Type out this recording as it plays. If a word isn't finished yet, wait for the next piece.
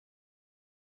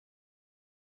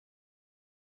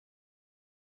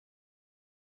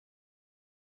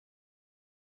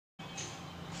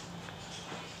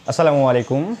আসসালামু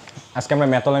আলাইকুম। আজকে আমরা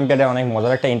ম্যাথ অলিম্পিয়াডে অনেক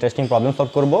মজার একটা ইন্টারেস্টিং প্রবলেম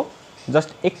সলভ করব। জাস্ট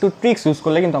একটু ট্রিক্স ইউজ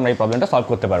করলে কিন্তু আমরা এই প্রবলেমটা সলভ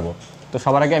করতে পারবো। তো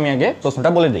সবার আগে আমি প্রশ্নটা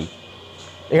বলে দিই।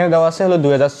 এখানে দেওয়া আছে হলো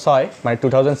 2006 মানে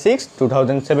 2006,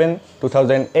 2007,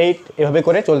 2008 এভাবে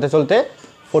করে চলতে চলতে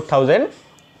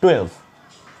 4012।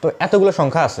 তো এতগুলো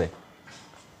সংখ্যা আছে।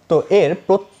 তো এর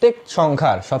প্রত্যেক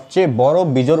সংখ্যার সবচেয়ে বড়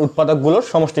বিজোড় উৎপাদকগুলোর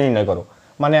সমষ্টি নির্ণয় করো।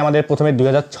 মানে আমাদের প্রথমে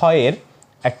 2006 এর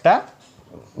একটা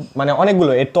মানে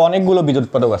অনেকগুলো বিজোড়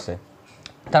উৎপাদক আছে,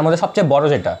 তার মধ্যে সবচেয়ে বড়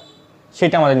যেটা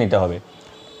সেটা আমাদের নিতে হবে।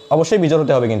 অবশ্যই বিজোড়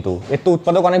হতে হবে, কিন্তু এর তো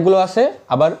উৎপাদক অনেকগুলো আছে,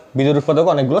 আবার বিজোড় উৎপাদক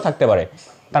অনেকগুলো থাকতে পারে,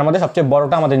 তার মধ্যে সবচেয়ে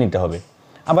বড়টা আমাদের নিতে হবে।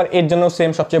 আবার এর জন্য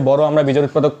সেম সবচেয়ে বড় আমরা বিজোড়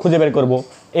উৎপাদক খুঁজে বের করব,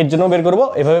 এর জন্য বের করব।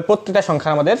 এভাবে প্রত্যেকটা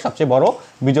সংখ্যা আমাদের সবচেয়ে বড়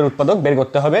বিজোড় উৎপাদক বের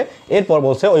করতে হবে। এরপর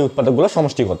বলছে ওই উৎপাদকগুলোর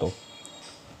সমষ্টি কত।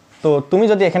 তো তুমি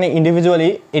যদি এখানে ইন্ডিভিজুয়ালি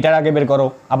এটার আগে বের করো,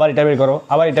 আবার এটা বের করো,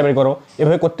 আবার এটা বের করো,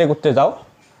 এভাবে করতে করতে যাও,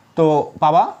 তো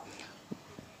পাবা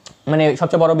মানে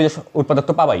সবচেয়ে বড় বিজোড় উৎপাদক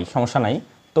তো পাবাই, সমস্যা নাই।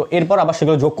 তো এরপর আবার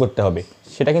সেগুলো যোগ করতে হবে,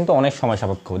 সেটা কিন্তু অনেক সময়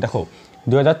সাপেক্ষ। দেখো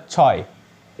 2006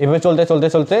 এভাবে চলতে চলতে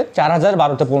চলতে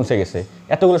 4012তে পৌঁছে গেছে।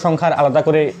 এতগুলো সংখ্যার আলাদা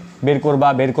করে বের করবা,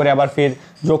 বের করে আবার ফের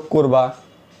যোগ করবা,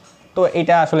 তো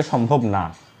এটা আসলে সম্ভব না।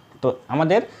 তো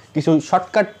আমাদের কিছু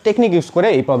শর্টকাট টেকনিক ইউজ করে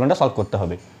এই প্রবলেমটা সলভ করতে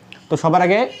হবে। তো সবার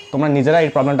আগে তোমরা নিজেরা এই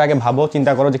প্রবলেমটা আগে ভাবো,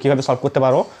 চিন্তা করো যে কীভাবে সলভ করতে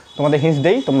পারো। তোমাদের হিন্টস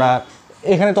দেই। তোমরা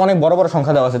এখানে তো অনেক বড় বড়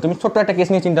সংখ্যা দেওয়া আছে, তুমি ছোট্ট একটা কেস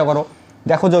নিয়ে চিন্তা করো,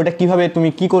 দেখো যে ওইটা কীভাবে তুমি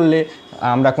কী করলে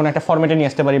আমরা কোনো একটা ফর্মেটে নিয়ে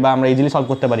আসতে পারি বা আমরা ইজিলি সলভ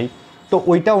করতে পারি। তো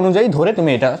ওইটা অনুযায়ী ধরে তুমি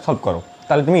এটা সলভ করো,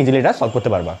 তাহলে তুমি ইজিলি এটা সলভ করতে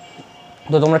পারবা।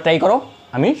 তো তোমরা ট্রাই করো,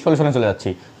 আমি সলিউশনে চলে যাচ্ছি,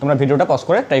 তোমরা ভিডিওটা পজ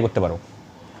করে ট্রাই করতে পারো।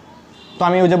 তো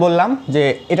আমি ওই যে বললাম যে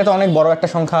এটা তো অনেক বড় একটা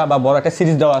সংখ্যা বা বড় একটা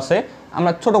সিরিজ দেওয়া আছে,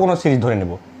 আমরা ছোটো কোনো সিরিজ ধরে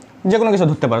নেব, যে কোনো কিছু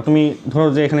ধরতে পারো। তুমি ধরো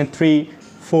যে এখানে 3,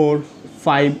 4,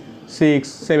 5, 6,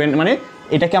 7, মানে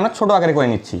এটাকে আমরা ছোটো আকারে করে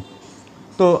নিচ্ছি।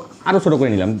 তো আরও ছোটো করে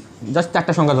নিলাম, জাস্ট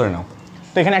 4টা সংখ্যা ধরে নাও।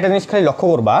 তো এখানে একটা জিনিস খালি লক্ষ্য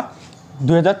করবা,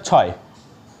 2006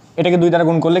 এটাকে 2 দ্বারা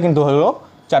গুণ করলে কিন্তু হলো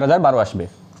 4012 আসবে।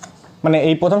 মানে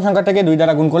এই প্রথম সংখ্যাটাকে 2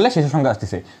 দ্বারা গুণ করলে শেষের সংখ্যা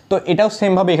আসতেছে। তো এটাও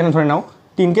সেমভাবে এখানে ধরে নাও,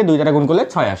 3কে 2 দ্বারা গুণ করলে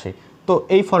 6 আসে। তো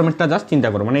এই ফরম্যাটটা জাস্ট চিন্তা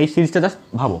করো, মানে এই সিরিজটা জাস্ট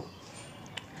ভাবো।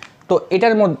 তো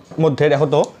এটার মধ্যে দেখো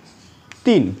তো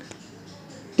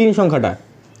 3 সংখ্যাটা,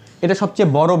 এটা সবচেয়ে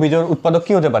বড় বিজোড় উৎপাদক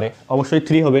কী হতে পারে? অবশ্যই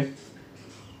 3 হবে।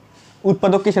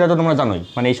 উৎপাদক কি সেটা তো তোমরা জানোই,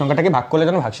 মানে এই সংখ্যাটাকে ভাগ করলে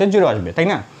যেন ভাগশেষ 0 আসবে, তাই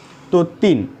না? তো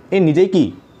 3 এর নিজেই কি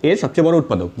এর সবচেয়ে বড়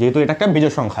উৎপাদক, যেহেতু এটা একটা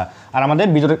বিজোড় সংখ্যা আর আমাদের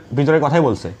বিজোড়ের কথাই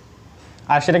বলছে,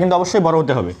 আর সেটা কিন্তু অবশ্যই বড়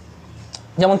হতে হবে।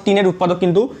 যেমন 3-এর উৎপাদক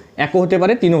কিন্তু 1ও হতে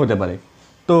পারে, 3ও হতে পারে।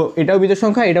 তো এটাও বিজোড়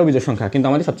সংখ্যা, এটাও বিজোড় সংখ্যা, কিন্তু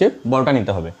আমাদের সবচেয়ে বড়টা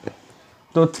নিতে হবে।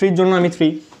 তো 3-র জন্য আমি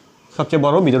 3 সবচেয়ে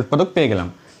বড় বিজোড় উৎপাদক পেয়ে গেলাম।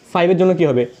 5-এর জন্য কি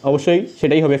হবে? অবশ্যই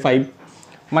সেটাই হবে 5।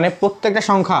 মানে প্রত্যেকটা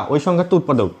সংখ্যা ওই সংখ্যার তো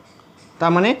উৎপাদক,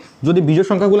 তার মানে যদি বিজোড়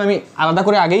সংখ্যাগুলো আমি আলাদা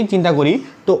করে আগেই চিন্তা করি,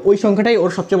 তো ওই সংখ্যাটাই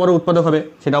ওর সবচেয়ে বড় উৎপাদক হবে,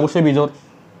 সেটা অবশ্যই বিজোড়,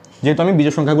 যেহেতু আমি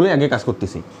বিজোড় সংখ্যাগুলো আগে কাজ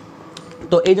করতেছি।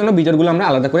 তো এই জন্য বিজোড়গুলো আমরা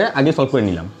আলাদা করে আগে সলভ করে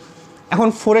নিলাম। এখন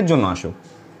 4-এর জন্য আসো।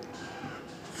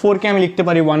 4কে আমি লিখতে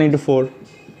পারি 1 × 4,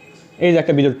 এই যে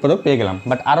একটা বিজোড় উৎপাদক পেয়ে গেলাম।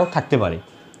 বাট আরও থাকতে পারে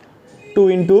 2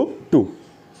 × 2,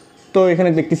 তো এখানে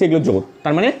দেখতেছি এগুলো জোড়,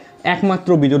 তার মানে একমাত্র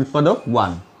বিজোড় উৎপাদক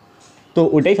 1। তো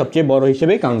ওইটাই সবচেয়ে বড়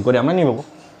হিসেবে কাউন্ট করে আমরা নেব।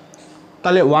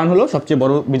 তাহলে 1 হলো সবচেয়ে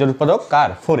বড় বিজোড় উৎপাদক কার?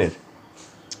 4-এর।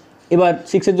 এবার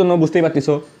 6-এর জন্য বুঝতেই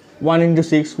পারতেছো 1 ×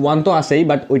 6, 1 তো আসেই,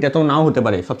 বাট ওইটা তো নাও হতে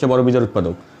পারে সবচেয়ে বড় বিজোড়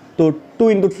উৎপাদক। তো 2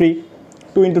 × 3,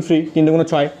 2 × 3 3 ×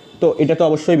 6, তো এটা তো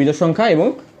অবশ্যই বিজোড় সংখ্যা এবং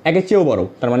 1-এর চেয়েও বড়,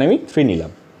 তার মানে আমি 3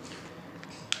 নিলাম।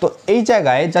 তো এই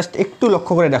জায়গায় জাস্ট একটু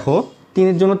লক্ষ্য করে দেখো,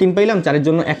 3-এর জন্য 3 পাইলাম, 4-এর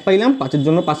জন্য 1 পাইলাম, 5-এর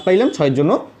জন্য 5 পাইলাম, 6-এর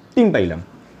জন্য 3 পাইলাম।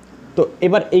 তো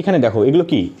এবার এইখানে দেখো এগুলো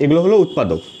কি? এগুলো হলো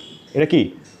উৎপাদক। এটা কি?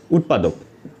 উৎপাদক।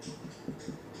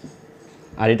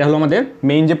 আর এটা হলো আমাদের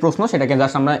মেইন যে প্রশ্ন, সেটাকে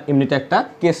জাস্ট আমরা এমনিতে একটা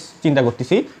কেস চিন্তা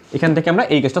করতেছি, এখান থেকে আমরা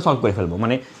এই কেসটা সলভ করে ফেলবো।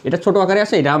 মানে এটা ছোটো আকারে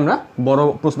আছে, এটা আমরা বড়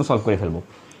প্রশ্ন সলভ করে ফেলবো।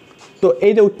 তো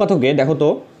এই যে উৎপাদকে দেখো তো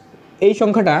এই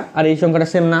সংখ্যাটা আর এই সংখ্যাটা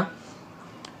সেম না?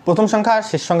 প্রথম সংখ্যা আর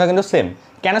শেষ সংখ্যা কিন্তু সেম।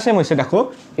 কেন সেম হয়েছে? দেখো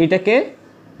এইটাকে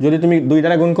যদি তুমি 2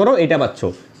 দ্বারা গুণ করো, এইটা পাচ্ছ।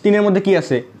 3-এর মধ্যে কি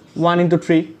আছে? 1 ×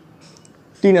 3,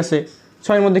 3 আছে।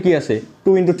 6-এর মধ্যে কি আছে?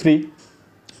 2 × 3।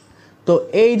 তো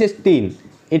এই যে 3,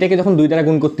 এটাকে যখন 2 দ্বারা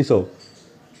গুণ করতেছো,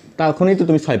 তখনই তো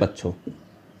তুমি 6 পাচ্ছ।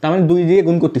 তার মানে 2 দিয়ে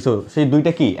গুণ করতেছো, সেই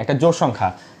 2টা কি একটা জোড় সংখ্যা।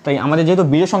 তাই আমাদের যেহেতু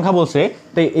বিজোড় সংখ্যা বলছে,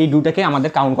 তাই এই 2টাকে আমাদের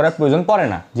কাউন্ট করার প্রয়োজন পড়ে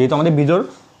না, যেহেতু আমাদের বিজোড়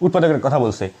উৎপাদকের কথা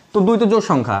বলছে। তো 2 তো জোড়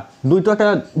সংখ্যা, 2 তো একটা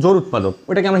জোড় উৎপাদক,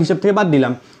 ওটাকে আমরা হিসাব থেকে বাদ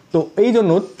দিলাম। তো এই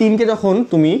জন্য 3কে যখন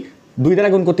তুমি 2 দ্বারা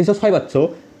গুণ করতেছো 6 পাচ্ছ।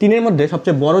 3-এর মধ্যে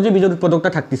সবচেয়ে বড় যে বিজোড় উৎপাদকটা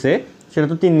থাকতেছে সেটা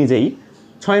তো 3 নিজেই।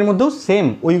 6-এর মধ্যেও সেম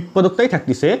ওই উৎপাদকটাই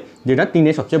থাকতেছে, যেটা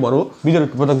 3-এর সবচেয়ে বড় বিজোড়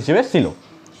উৎপাদক হিসেবে ছিল।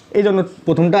 এই জন্য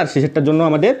প্রথমটা আর শেষেরটার জন্য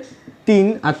আমাদের 3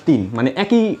 আর 3 মানে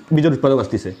একই বিজোড় উৎপাদক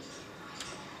আসতেছে।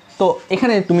 তো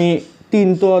এখানে তুমি 3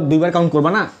 তো দুইবার কাউন্ট করবা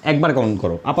না, একবার কাউন্ট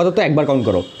করো, আপাতত একবার কাউন্ট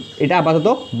করো, এটা আপাতত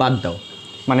বাদ দাও,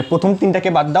 মানে প্রথম 3টাকে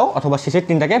বাদ দাও অথবা শেষের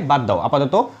 3টাকে বাদ দাও,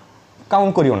 আপাতত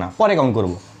কাউন্ট করিও না, পরে কাউন্ট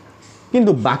করব।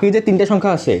 কিন্তু বাকি যে 3টে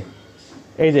সংখ্যা আছে,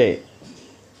 এই যে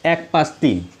 1 5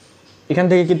 3, এখান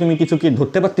থেকে কি তুমি কিছু কি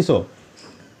ধরতে পারতেছো?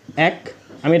 1,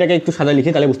 আমি এটাকে একটু সাদা লিখি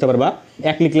তাহলে বুঝতে পারবা।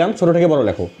 1 লিখলাম, ছোটো থেকে বড়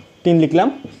লেখো, 3 লিখলাম,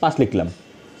 5 লিখলাম,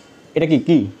 এটা কি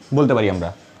কি বলতে পারি আমরা?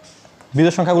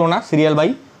 বিজোড় সংখ্যাগুলো না, সিরিয়াল বাই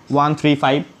 1 3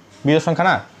 5 বিজোড় সংখ্যা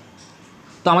না?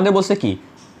 তো আমাদের বলছে কি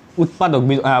উৎপাদক,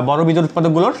 বড় বিজোড়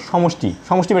উৎপাদকগুলোর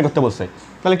সমষ্টি বের করতে বলছে।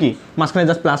 তাহলে কি মাঝখানে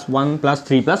জাস্ট +1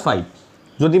 +3 +5,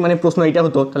 যদি মানে প্রশ্ন এইটা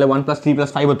হতো তাহলে 1 +3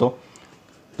 +5 হতো।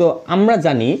 তো আমরা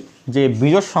জানি যে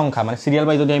বিজোড় সংখ্যা মানে সিরিয়াল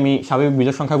বাই যদি আমি স্বাভাবিক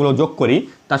বিজোড় সংখ্যাগুলো যোগ করি,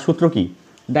 তার সূত্র কি?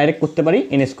 ডাইরেক্ট করতে পারি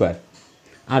n²,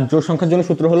 আর জোড় সংখ্যার জন্য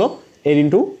সূত্র হলো n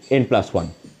 × n+1।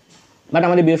 বাট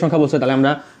আমাদের বিজোড় সংখ্যা বলছে, তাহলে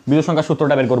আমরা বিজোড় সংখ্যার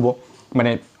সূত্রটা বের করবো,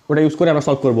 মানে ওটা ইউজ করে আমরা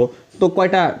সলভ করব। তো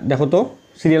কয়টা দেখো তো,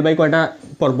 সিরিয়াল বাই কয়টা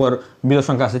পরপর বিজোড়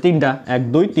সংখ্যা আছে? 3টা, 1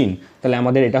 2 3, তাহলে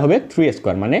আমাদের এটা হবে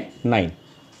 3² মানে 9।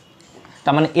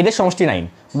 তার মানে এদের সমষ্টি 9।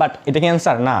 বাট এটা কি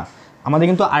অ্যান্সার? না, আমাদের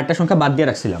কিন্তু আরেকটা সংখ্যা বাদ দিয়ে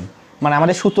রাখছিলাম, মানে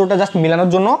আমাদের সূত্রটা জাস্ট মেলানোর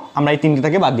জন্য আমরা এই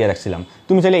 3টাকে বাদ দিয়ে রাখছিলাম।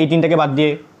 তুমি চাইলে এই 3টাকে বাদ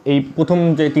দিয়ে এই প্রথম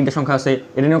যে 3টে সংখ্যা আছে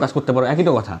এটা নিয়েও কাজ করতে পারো, একই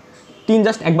তো কথা। 3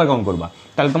 জাস্ট একবার কাউন্ট করবা,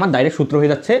 তাহলে তোমার ডাইরেক্ট সূত্র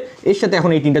হয়ে যাচ্ছে। এর সাথে এখন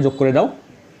এই 3টা যোগ করে দাও,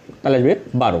 তাহলে আসবে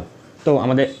 12। তো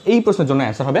আমাদের এই প্রশ্নের জন্য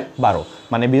অ্যান্সার হবে 12।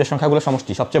 মানে বিজোড় সংখ্যাগুলোর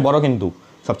সমষ্টি সবচেয়ে বড়, কিন্তু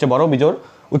সবচেয়ে বড় বিজোড়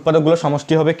উৎপাদকগুলোর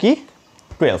সমষ্টি হবে কি?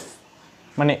 12।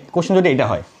 মানে কোশ্চেন যদি এটা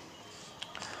হয়।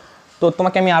 তো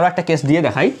তোমাকে আমি আরও একটা কেস দিয়ে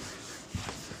দেখাই।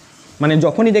 মানে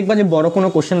যখনই দেখবা যে বড় কোনো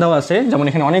কোশ্চেন দেওয়া আছে, যেমন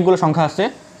এখানে অনেকগুলো সংখ্যা আছে,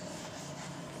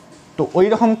 তো ওই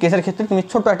রকম কেসের ক্ষেত্রে তুমি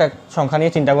ছোট্ট একটা সংখ্যা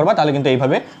নিয়ে চিন্তা করবা, তাহলে কিন্তু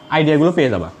এইভাবে আইডিয়াগুলো পেয়ে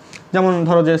যাবা। যেমন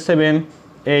ধরো যে 7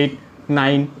 8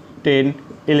 9 10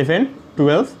 11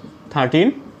 12 13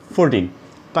 14।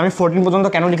 তো আমি 14 পর্যন্ত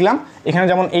কেন লিখলাম? এখানে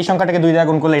যেমন এই সংখ্যাটাকে 2 দ্বারা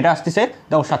গুণ করলে এটা আসতেছে,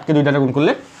 দেখো 7কে 2 দ্বারা গুণ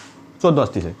করলে 14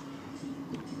 আসতেছে।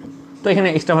 তো এখানে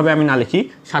এক্সট্রাভাবে আমি না লিখি,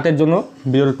 7-এর জন্য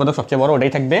বিজোড় উৎপাদক সবচেয়ে বড়,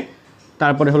 ওটাই থাকবে।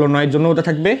 তারপরে হলো 9-এর জন্য ওটা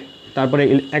থাকবে, তারপরে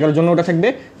 11-এর জন্য ওটা থাকবে,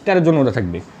 13-এর জন্য ওটা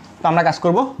থাকবে। তো আমরা কাজ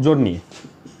করব জোড় নিয়ে।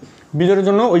 বিজোড়ের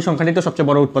জন্য ওই সংখ্যাটি তো সবচেয়ে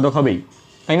বড় উৎপাদক হবেই,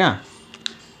 তাই না?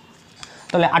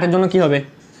 তাহলে 8-এর জন্য কি হবে?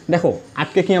 দেখো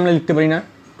 8কে কি আমরা লিখতে পারি না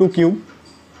 2³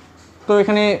 তো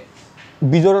এখানে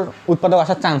বিজোড় উৎপাদক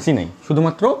আসার চান্সই নেই,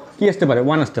 শুধুমাত্র কি আসতে পারে?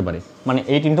 1 আসতে পারে, মানে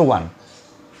 8 × 1।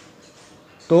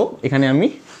 তো এখানে আমি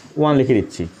 1 লিখে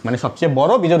দিচ্ছি, মানে সবচেয়ে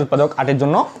বড় বিজোড় উৎপাদক 8-এর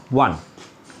জন্য 1।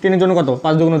 10-এর জন্য কত?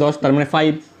 5 × 10, তার মানে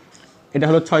 5। এটা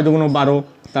হলো 6 × 12,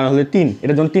 তার হলে 3,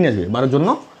 এটার জন্য 3 আসবে। 12-এর জন্য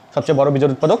সবচেয়ে বড়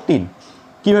বিজোড় উৎপাদক 3।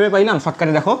 কীভাবে পাইলাম?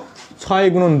 শর্টকাটে দেখো, 6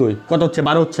 × 2 কত হচ্ছে?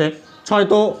 12 হচ্ছে। 6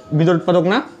 তো বিজোড় উৎপাদক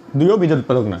না, 2ও বিজোড়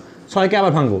উৎপাদক না, 6কে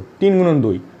আবার ভাঙবো, 3 ×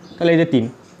 2, তাহলে এই যে 3,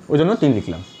 ওই জন্য 3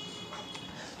 লিখলাম।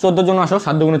 14-এর জন্য আসো,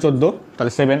 7 × 14,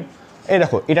 তাহলে 7। এই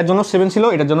দেখো এটার জন্য 7 ছিল,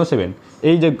 এটার জন্য 7।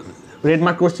 এই যে রেড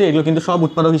মার্ক করছি এগুলো কিন্তু সব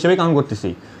উৎপাদক হিসেবে কাউন্ট করতেছি।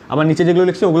 আবার নিচে যেগুলো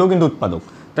লিখছি ওগুলোও কিন্তু উৎপাদক।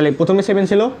 তাহলে প্রথমে 7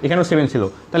 ছিল, এখানেও 7 ছিল,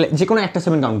 তাহলে যে কোনো একটা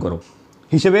 7 কাউন্ট করো,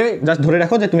 হিসেবে জাস্ট ধরে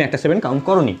রাখো যে তুমি একটা 7 কাউন্ট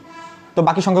করোনি। তো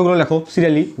বাকি সংখ্যাগুলো লেখো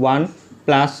সিরিয়ালি, 1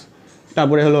 প্লাস,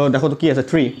 তারপরে হলো দেখো তো কী আছে,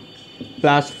 3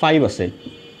 প্লাস 5 আছে,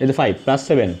 এই যে 5 প্লাস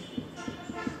 7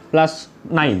 প্লাস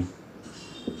 9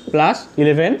 প্লাস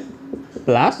 11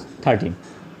 প্লাস 13।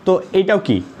 তো এইটাও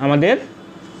কি আমাদের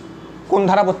কোন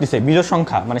ধারা পড়তেছে? বিজোড়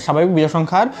সংখ্যা, মানে স্বাভাবিক বিজোড়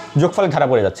সংখ্যার যোগফলের ধারা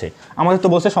পড়ে যাচ্ছে। আমাদের তো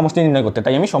বলছে সমষ্টি নির্ণয় করতে,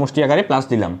 তাই আমি সমষ্টি আকারে প্লাস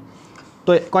দিলাম।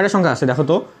 তো কয়টা সংখ্যা আছে দেখো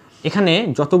তো, এখানে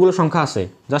যতগুলো সংখ্যা আছে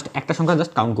জাস্ট একটা সংখ্যা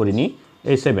জাস্ট কাউন্ট করিনি,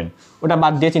 এই 7, ওটা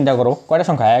বাদ দিয়ে চিন্তা করো কয়টা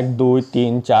সংখ্যা? 1 2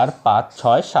 3 4 5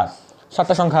 6 7,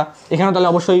 7টা সংখ্যা। এখানেও তাহলে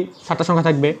অবশ্যই 7টা সংখ্যা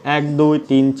থাকবে, 1 2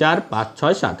 3 4 5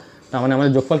 6 7। তার মানে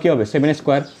আমাদের যোগফল কী হবে?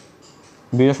 7²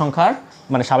 বিজোড় সংখ্যার,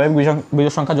 মানে স্বাভাবিক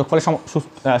বিজোড় সংখ্যা যোগফলের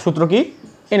সূত্র কি?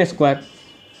 n²,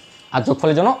 আর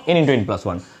যোগফলের জন্য n ×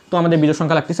 n+1। তো আমাদের বিজোড়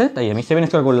সংখ্যা লাগতেছে, তাই আমি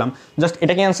 7² করলাম। জাস্ট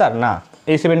এটা কি অ্যান্সার? না,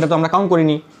 এই 7টা তো আমরা কাউন্ট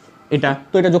করিনি, এটা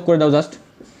তো এটা যোগ করে দাও জাস্ট।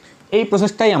 এই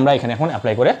প্রসেসটাই আমরা এখানে এখন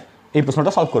অ্যাপ্লাই করে এই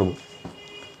প্রশ্নটা সলভ করব।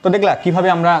 তো দেখলা কীভাবে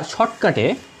আমরা শর্টকাটে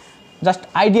জাস্ট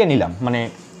আইডিয়া নিলাম, মানে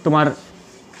তোমার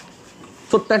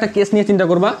ছোট্ট একটা কেস নিয়ে চিন্তা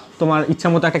করবা, তোমার ইচ্ছা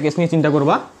মতো একটা কেস নিয়ে চিন্তা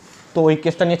করবা, তো ওই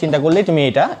কেসটা নিয়ে চিন্তা করলেই তুমি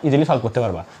এটা ইজিলি সলভ করতে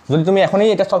পারবা। যদি তুমি এখনই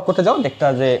এটা সলভ করতে যাও, দেখতা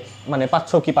যে মানে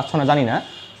 500 কি 500 না জানি না,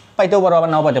 পাইতেও পারো আবার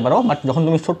নাও পাইতে পারো। বাট যখন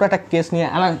তুমি ছোট্ট একটা কেস নিয়ে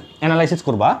অ্যানালাইসিস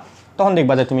করবা, তখন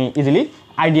দেখবা যে তুমি ইজিলি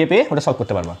আইডিয়া পেয়ে ওটা সলভ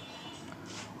করতে পারবা।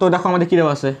 তো দেখো আমাদের কী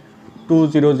দেওয়া আছে,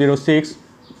 2006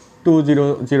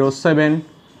 2007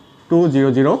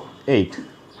 2008,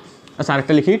 আচ্ছা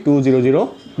আরেকটা লিখি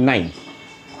 2009,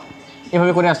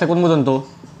 এভাবে করে আসতে কোন পর্যন্ত?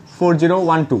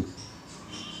 4012।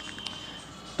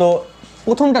 তো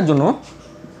প্রথমটার জন্য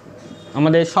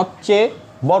আমাদের সবচেয়ে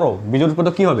বড় বিজোড়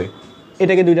উৎপাদক কী হবে?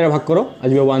 এটাকে 2 দ্বারা ভাগ করো,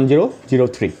 আসবে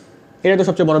 1003। এটা তো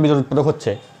সবচেয়ে বড় বিজোড় উৎপাদক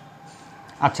হচ্ছে।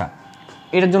 আচ্ছা,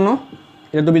 এটার জন্য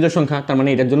এটা তো বিজোড় সংখ্যা, তার মানে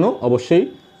এটার জন্য অবশ্যই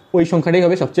ওই সংখ্যাটাই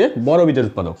হবে সবচেয়ে বড় বিজোড়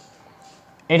উৎপাদক।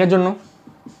 এটার জন্য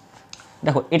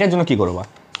দেখো, এটার জন্য কি করবা,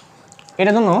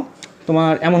 এটার জন্য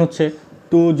তোমার এমন হচ্ছে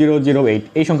 2008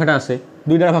 এই সংখ্যাটা আছে,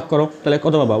 2 দ্বারা ভাগ করো, তাহলে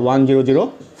কত পাবা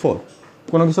 1004।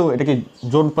 কোনো কিছু, এটা কি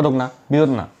জোড় উৎপাদক না,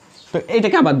 বিজোড় না, তো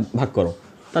এইটাকে আবার ভাগ করো,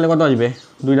 তাহলে কত আসবে,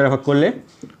 2 দ্বারা ভাগ করলে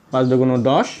 5 ×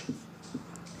 10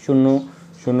 0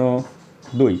 0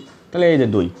 2, তাহলে এই যে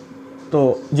 2 তো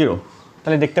 0,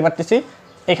 তাহলে দেখতে পাচ্ছি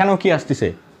এখানেও কি আসতেছে,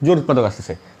 জোড় উৎপাদক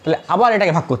আসতেছে, তাহলে আবার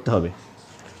এটাকে ভাগ করতে হবে।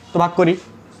 তো ভাগ করি,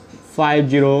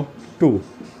 502,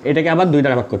 এটাকে আবার 2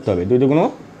 দ্বারা ভাগ করতে হবে, 2 ×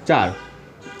 4,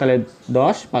 তাহলে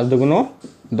 10, 5 ×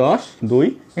 10 2,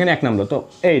 এখানে 1 নম্বর, তো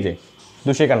এই যে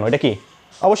 251, এটা কি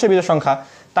অবশ্যই বিজোড় সংখ্যা।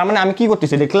 তার মানে আমি কি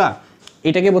করতেছি দেখলা,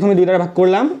 এটাকে প্রথমে 2 দ্বারা ভাগ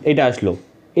করলাম, এটা আসলো,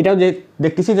 এটাও যে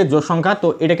দেখতেছি যে জোড় সংখ্যা, তো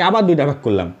এটাকে আবার 2 দ্বারা ভাগ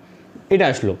করলাম, এটা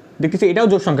আসলো, দেখতেছি এটাও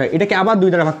জোড় সংখ্যা, এটাকে আবার 2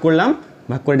 দ্বারা ভাগ করলাম,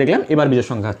 ভাগ করে দেখলাম এবার বিজোড়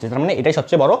সংখ্যা হচ্ছে, তার মানে এটাই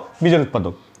সবচেয়ে বড় বিজোড়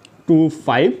উৎপাদক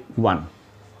 251।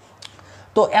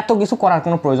 তো এত কিছু করার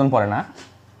কোনো প্রয়োজন পড়ে না।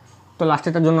 তো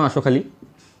লাস্টেরটার জন্য আসো খালি,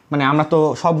 মানে আমরা তো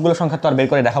সবগুলো সংখ্যা তো আর বের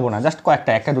করে দেখাবো না, জাস্ট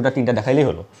কয়েকটা, 1টা 2টা 3টা দেখাইলেই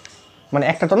হলো, মানে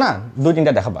একটা তো না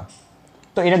 2-3টা দেখাবা,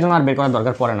 তো এটার জন্য আর বের করার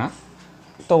দরকার পড়ে না।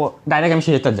 তো ডাইরেক্ট আমি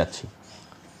শেষেরটা যাচ্ছি।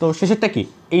 তো শেষেরটা কি,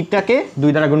 এইটাকে 2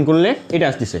 দ্বারা গুণ করলে এটা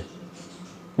আসতেছে,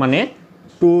 মানে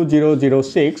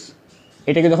 2006,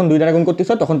 এটাকে যখন 2 দ্বারা গুণ করতেছ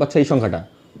তখন পাচ্ছে এই সংখ্যাটা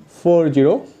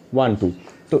 4012।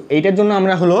 তো এইটার জন্য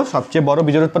আমরা হলো সবচেয়ে বড়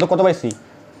বিজোড় উৎপাদক কত পাইছি,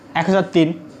 1003।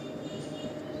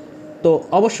 তো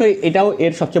অবশ্যই এটাও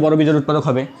এর সবচেয়ে বড় বিজোড় উৎপাদক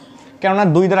হবে, কেননা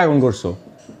 2 দ্বারা গুণ করছো,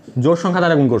 জোড় সংখ্যা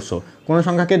দ্বারা গুণ করছো, কোনো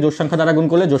সংখ্যাকে জোড় সংখ্যা দ্বারা গুণ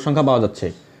করলে জোড় সংখ্যা পাওয়া যাচ্ছে।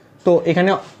 তো এখানে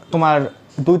তোমার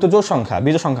 2 তো জোড় সংখ্যা,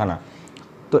 বিজোড় সংখ্যা না,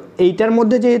 তো এইটার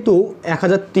মধ্যে যেহেতু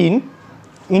 1003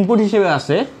 ইনপুট হিসেবে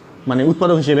আছে, মানে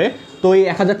উৎপাদক হিসেবে, তো এই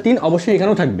 1003 অবশ্যই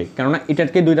এখানেও থাকবে, কেননা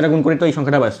এটাকে 2 দ্বারা গুণ করে তো এই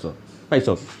সংখ্যাটা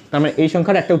পাইছো। তার মানে এই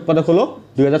সংখ্যার একটা উৎপাদক হলো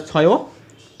 2006,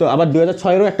 তো আবার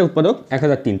 2006-এরও একটা উৎপাদক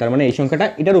 1003, তার মানে এই সংখ্যাটা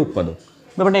এটারও উৎপাদক।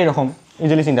 ব্যাপারটা এরকম,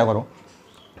 ইজিলি চিন্তা করো।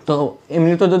 তো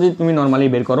এমনি তো যদি তুমি নর্মালি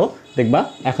বের করো দেখবা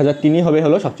 1003ই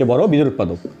হলো সবচেয়ে বড় বিজোড়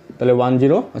উৎপাদক। তাহলে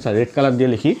 10, আচ্ছা রেড কালার দিয়ে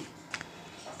লিখি,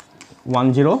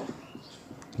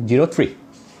 1003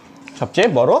 সবচেয়ে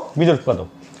বড় বিজোড় উৎপাদক।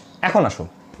 এখন আসো,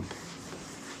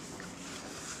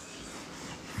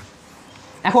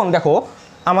 এখন দেখো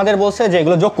আমাদের বলছে যে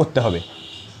এগুলো যোগ করতে হবে।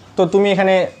 তো তুমি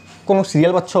এখানে কোনো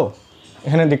সিরিয়াল পাচ্ছ,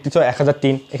 এখানে দেখতেছ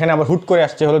 1003, এখানে আবার হুট করে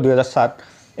আসছে হলো 2007,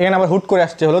 এখানে আবার হুট করে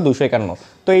আসছে হলো 251।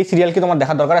 তো এই সিরিয়াল কি তোমার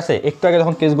দেখার দরকার আছে? একটু আগে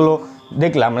যখন কেসগুলো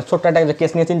দেখলাম, মানে ছোট্ট একটা যে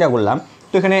কেস নিয়ে চিন্তা করলাম,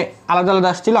 তো এখানে আলাদা আলাদা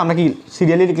আসছিলো, আমরা কি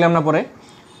সিরিয়ালই লিখলাম না? পরে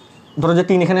ধরো যে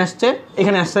 3 এখানে আসছে,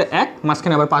 এখানে আসছে 1,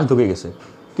 মাঝখানে আবার 5 ঢুকে গেছে,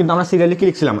 কিন্তু আমরা সিরিয়ালি কি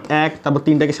লিখছিলাম 1, তারপর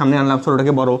 3টাকে সামনে আনলাম,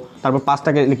 ছোটোটাকে বড়, তারপর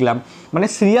 5টাকে লিখলাম, মানে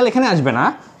সিরিয়াল এখানে আসবে না।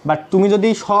 বাট তুমি যদি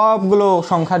সবগুলো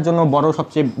সংখ্যার জন্য বড়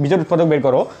সবচেয়ে বিজোড় উৎপাদক বের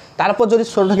করো, তারপর যদি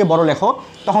ছোটো থেকে বড় লেখো,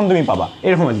 তখন তুমি পাবা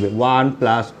এরকম আসবে 1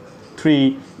 + 3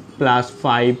 +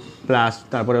 5 প্লাস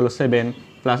তারপরে হলো 7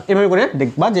 প্লাস, এভাবে করে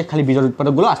দেখবা যে খালি বিজোড়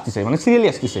উৎপাদকগুলো আসতেছে, মানে সিরিয়ালি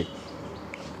আসতেছে।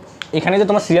 এখানে যে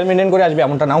তোমার সিরিয়াল মেনটেন করে আসবে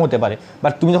এমনটা নাও হতে পারে,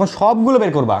 বাট তুমি যখন সবগুলো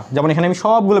বের করবা, যেমন এখানে আমি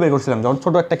সবগুলো বের করছিলাম, যখন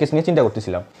ছোটো একটা কেস নিয়ে চিন্তা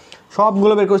করতেছিলাম,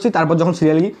 সবগুলো বের করছি, তারপর যখন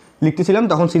সিরিয়ালি লিখতেছিলাম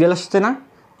তখন সিরিয়াল আসছে না,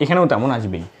 এখানেও তেমন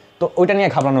আসবেই। তো ওইটা নিয়ে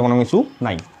ঘাবড়ানোর কোনো কিছু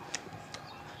নাই।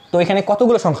 তো এখানে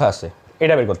কতগুলো সংখ্যা আছে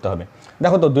এটা বের করতে হবে।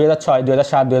 দেখো তো 2006,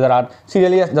 2007, 2008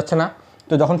 সিরিয়ালি যাচ্ছে না,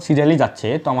 তো যখন সিরিয়ালি যাচ্ছে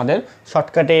তো আমাদের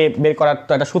শর্টকাটে বের করার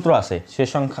তো একটা সূত্র আছে, শেষ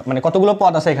সংখ্যা মানে কতগুলো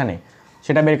পদ আছে এখানে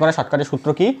সেটা বের করার শর্টকাটের সূত্র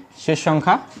কি, শেষ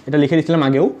সংখ্যা, এটা লিখে দিয়েছিলাম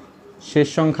আগেও, শেষ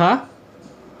সংখ্যা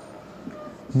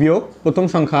বিয়োগ প্রথম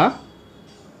সংখ্যা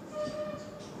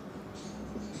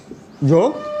যোগ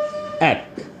 1,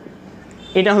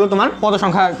 এটা হলো তোমার পদ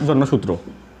সংখ্যার জন্য সূত্র,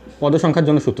 পদ সংখ্যার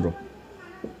জন্য সূত্র।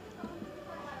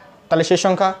 তাহলে শেষ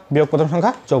সংখ্যা বিয়োগ প্রথম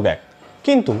সংখ্যা যোগ 1।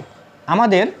 কিন্তু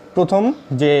আমাদের প্রথম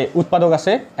যে উৎপাদক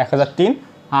আছে 1003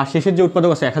 আর শেষের যে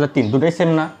উৎপাদক আছে 1003, দুটোই সেম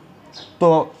না। তো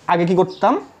আগে কি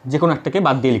করতাম, যে কোনো একটাকে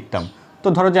বাদ দিয়ে লিখতাম। তো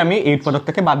ধরো যে আমি এই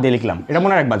উৎপাদকটাকে বাদ দিয়ে লিখলাম, এটা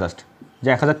মনে রাখবা জাস্ট যে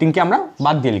 1003কে আমরা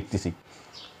বাদ দিয়ে লিখতেছি।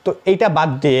 তো এইটা বাদ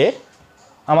দিয়ে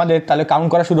আমাদের তাহলে কাউন্ট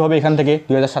করা শুরু হবে এখান থেকে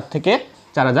 2007 থেকে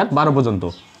 4012 পর্যন্ত।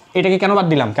 এটাকে কেন বাদ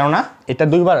দিলাম, কেননা এটা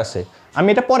 2বার আছে, আমি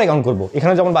এটা পরে কাউন্ট করব।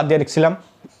 এখানে যেমন বাদ দিয়ে লিখছিলাম,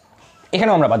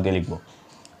 এখানেও আমরা বাদ দিয়ে লিখবো।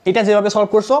 এটা যেভাবে সলভ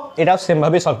করছো এটাও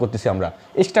সেমভাবেই সলভ করতেছি আমরা,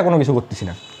 এক্সট্রা কোনো কিছু করতেছি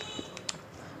না।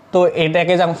 তো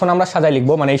এটাকে যখন আমরা সাজায়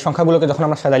লিখবো, মানে এই সংখ্যাগুলোকে যখন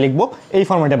আমরা সাজায় লিখবো এই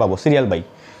ফর্মেটে পাবো সিরিয়াল বাই।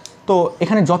 তো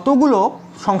এখানে যতগুলো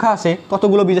সংখ্যা আছে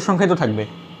ততগুলো বিজোড় সংখ্যাই তো থাকবে,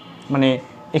 মানে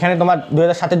এখানে তোমার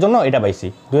 2007-এর জন্য এটা পাইছি,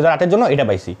 2008-এর জন্য এটা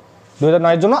পাইছি,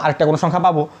 2009-এর জন্য আরেকটা কোনো সংখ্যা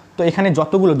পাবো। তো এখানে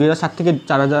যতগুলো 2007 থেকে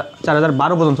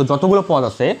 4012 পর্যন্ত যতগুলো পদ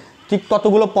আছে ঠিক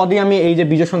ততগুলো পদই আমি এই যে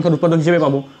বিজোড় সংখ্যার উৎপাদক হিসেবে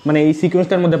পাবো, মানে এই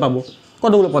সিকোয়েন্সটার মধ্যে পাবো।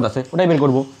 কতগুলো পদ আছে ওটাই বের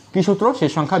করবো। কী সূত্র?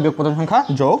 শেষ সংখ্যা বিয়োগ প্রথম সংখ্যা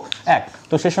যোগ 1।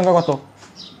 তো শেষ সংখ্যা কত?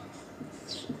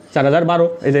 4012।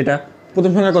 এই যে এটা।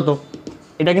 প্রথম সংখ্যা কত?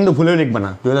 এটা কিন্তু ভুলেও লিখবে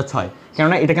না 2006,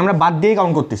 কেননা এটাকে আমরা বাদ দিয়ে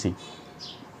কাউন্ট করতেছি।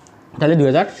 তাহলে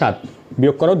 2007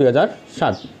 বিয়োগ করো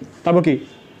 2007, তারপর কি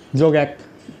যোগ 1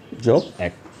 যোগ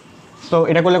 1। তো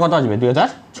এটা করলে কত আসবে?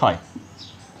 2006।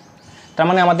 তার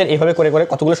মানে আমাদের এইভাবে করে করে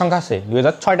কতগুলো সংখ্যা আছে?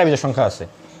 2006টা বিজোড় সংখ্যা আছে।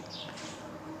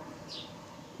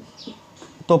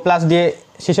 তো প্লাস দিয়ে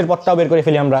শেষের পদটাও বের করে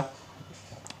ফেলি আমরা।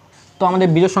 তো আমাদের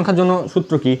বিজোড় সংখ্যার জন্য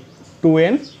সূত্র কি?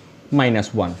 2n -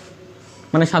 1,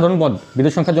 মানে সাধারণ পদ।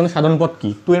 বিজোড় সংখ্যার জন্য সাধারণ পদ কি?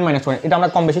 2n - 1। এটা আমরা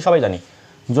কম বেশি সবাই জানি।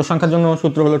 জোড় সংখ্যার জন্য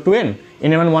সূত্র হলো 2n,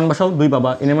 n এর মান 1 বসাও 2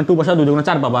 পাবা, n এর মান 2 বসাও 2 ×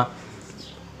 4 পাবা।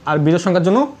 আর বিজোড় সংখ্যার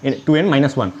জন্য 2n -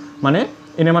 1, মানে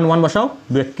n এর মান 1 বসাও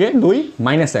 2 কে 2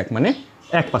 -1 মানে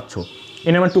 1 পাচ্ছ।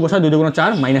 n এর মান 2 বসাও 2 ×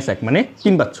 4 -1 মানে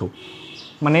 3 পাচ্ছ।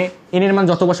 মানে n এর মান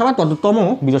যত বসাবা তততম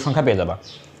বিজোড় সংখ্যা পেয়ে যাবা।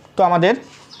 তো আমাদের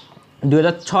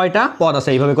 2006টা পদ আছে,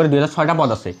 এইভাবে করে 2006টা পদ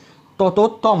আছে।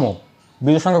 তততম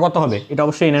বিজোড় সংখ্যা কত হবে? এটা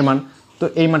অবশ্যই n এর মান। তো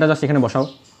এই মানটা জাস্ট এখানে বসাও,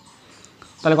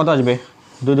 তাহলে কত আসবে?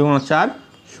 2 × 4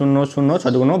 0 0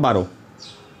 6 × 12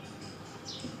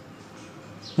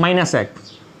 -1,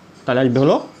 তাহলে আসবে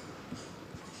হলো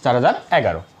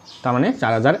 4011। তার মানে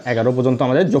 4011 পর্যন্ত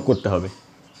আমাদের যোগ করতে হবে।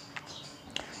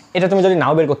 এটা তুমি যদি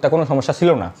নাও বের করতে কোনো সমস্যা ছিল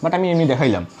না, বাট আমি এমনি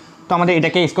দেখাইলাম। তো আমাদের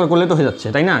এটাকে স্কোয়ার করলে তো হয়ে যাচ্ছে,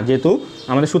 তাই না? যেহেতু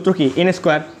আমাদের সূত্র কি?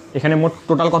 n²। এখানে মোট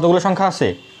টোটাল কতগুলো সংখ্যা আছে?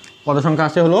 কত সংখ্যা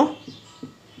আছে হলো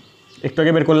একটু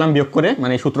আগে বের করলাম বিয়োগ করে,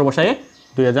 মানে সূত্র বসায়ে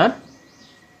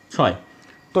 2006।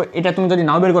 তো এটা তুমি যদি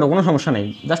নাও বের করো কোনো সমস্যা নেই,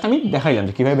 জাস্ট আমি দেখাইলাম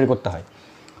যে কীভাবে বের করতে হয়।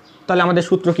 তাহলে আমাদের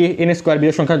সূত্র কি? n²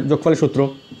 বিজোড় সংখ্যার যোগফলের সূত্র।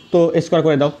 তো স্কোয়ার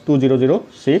করে দাও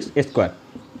 2006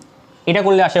 এটা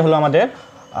করলে আসে হলো আমাদের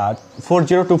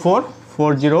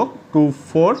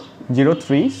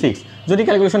 4024402436। যদি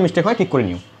ক্যালকুলেশন মিস্টেক হয় ঠিক করে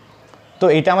নিও। তো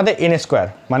এটা আমাদের n²,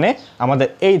 মানে আমাদের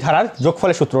এই ধারার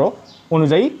যোগফলের সূত্র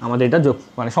অনুযায়ী আমাদের এটা যোগ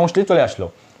মানে সমষ্টি চলে আসলো।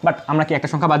 বাট আমরা কি একটা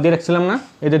সংখ্যা বাদ দিয়ে রাখছিলাম না?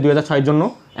 এদের 2006 জন্য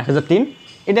 1003।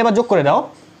 এটা এবার যোগ করে দাও,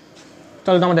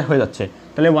 তাহলে তো আমাদের হয়ে যাচ্ছে।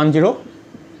 তাহলে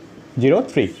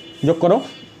 1003 যোগ করো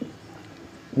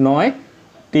 9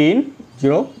 3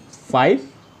 0 5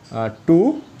 2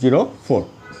 0 4।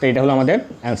 তো এটা হলো আমাদের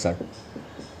অ্যান্সার।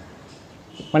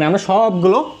 মানে আমরা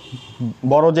সবগুলো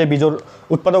বড় যে বিজোড়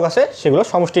উৎপাদক আছে সেগুলো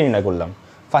সমষ্টি নির্ণয় করলাম।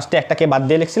 ফার্স্টে একটাকে বাদ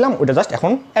দিয়ে লিখছিলাম, ওটা জাস্ট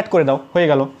এখন অ্যাড করে দাও, হয়ে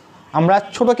গেল। আমরা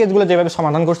ছোটো কেসগুলো যেভাবে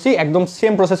সমাধান করছি একদম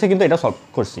সেম প্রসেসে কিন্তু এটা সলভ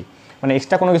করছি, মানে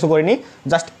এক্সট্রা কোনো কিছু করিনি।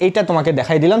 জাস্ট এইটা তোমাকে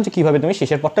দেখাই দিলাম যে কীভাবে তুমি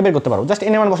শেষের পদটা বের করতে পারো। জাস্ট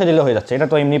n এর মান বসে দিলে হয়ে যাচ্ছে, এটা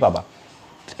তো এমনি পাবা।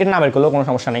 এটা না বের করলেও কোনো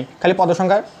সমস্যা নেই। খালি পদ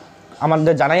সংখ্যা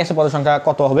আমাদের জানাই আছে, পদ সংখ্যা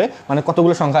কত হবে, মানে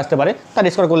কতগুলো সংখ্যা আসতে পারে, তার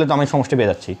স্কোয়ার করলে তো আমি সমষ্টি পেয়ে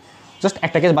যাচ্ছি। জাস্ট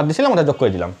একটা কেস বাদ দিয়েছিলাম, ওটা যোগ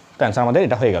করে দিলাম, তো অ্যান্সার আমাদের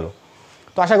এটা হয়ে গেল।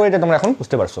 তো আশা করি এটা তোমরা এখন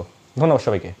বুঝতে পারছো। ধন্যবাদ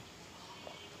সবাইকে।